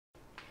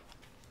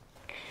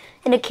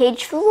In a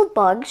cage full of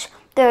bugs,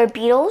 there are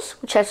beetles,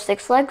 which have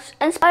 6 legs,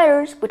 and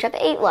spiders, which have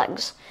 8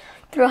 legs.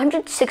 There are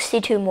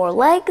 162 more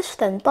legs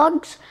than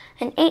bugs,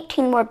 and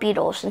 18 more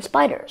beetles than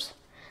spiders.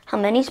 How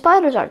many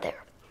spiders are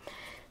there?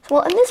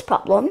 Well, in this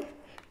problem,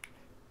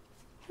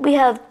 we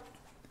have,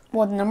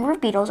 the number of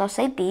beetles, I'll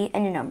say B,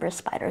 and the number of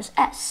spiders,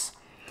 S.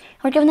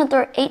 We're given that there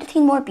are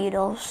 18 more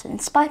beetles than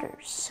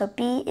spiders, so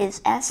B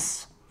is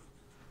S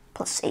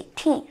plus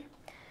 18.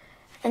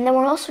 And then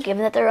we're also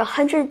given that there are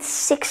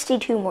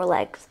 162 more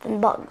legs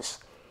than bugs.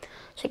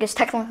 So I guess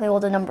technically,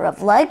 the number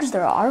of legs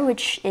there are,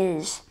 which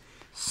is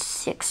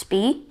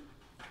 6B,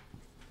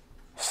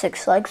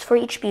 6 legs for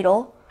each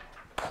beetle,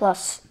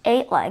 plus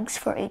 8 legs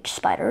for each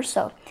spider.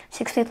 So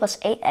 6B plus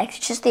 8x,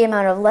 which is the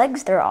amount of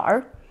legs there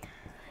are,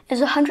 is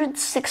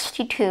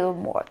 162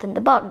 more than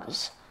the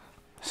bugs.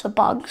 So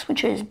bugs,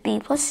 which is B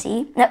plus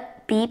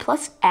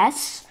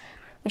S,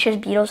 which is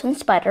beetles and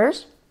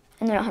spiders,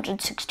 and then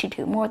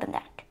 162 more than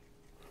that.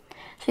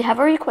 So we have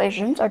our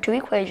equations, our 2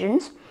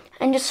 equations,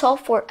 and just solve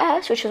for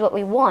S, which is what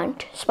we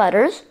want,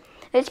 spiders.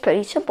 It's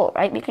pretty simple,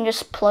 right? We can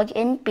just plug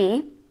in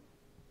B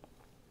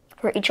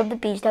for each of the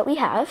B's that we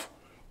have.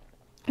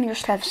 We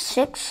just have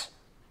 6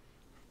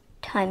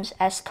 times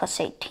S plus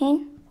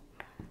 18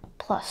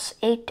 plus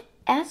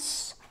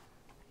 8S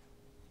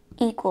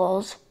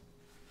equals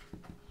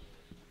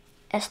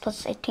S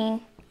plus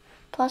 18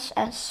 plus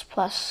S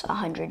plus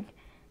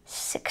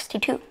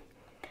 162.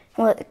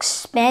 Well,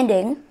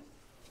 expanding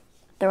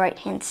the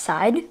right-hand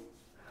side,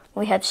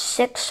 we have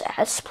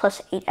 6S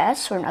plus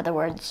 8S, or in other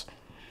words,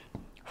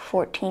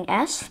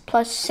 14S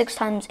plus 6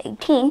 times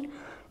 18,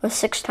 with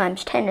 6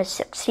 times 10 is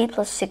 60,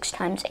 plus 6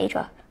 times 8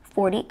 is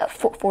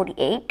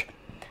 48.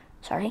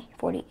 Sorry,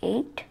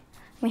 48.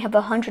 We have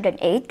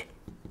 108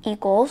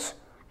 equals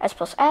S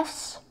plus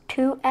S,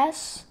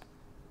 2S,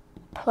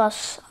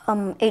 plus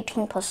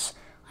 18 plus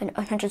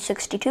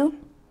 162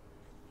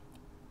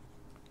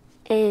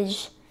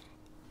 is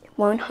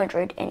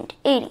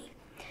 180.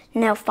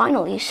 Now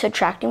finally,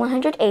 subtracting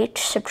 108,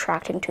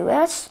 subtracting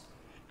 2S,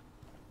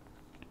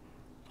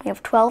 we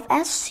have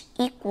 12S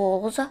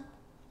equals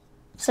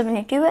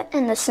 72,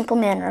 in the simple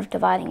manner of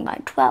dividing by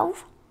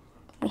 12.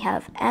 We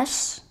have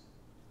S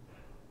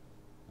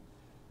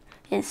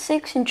is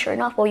 6, and sure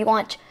enough, well, you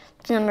want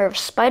the number of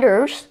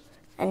spiders,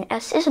 and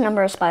S is a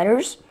number of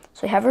spiders,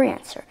 so we have our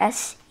answer.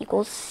 S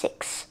equals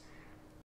 6.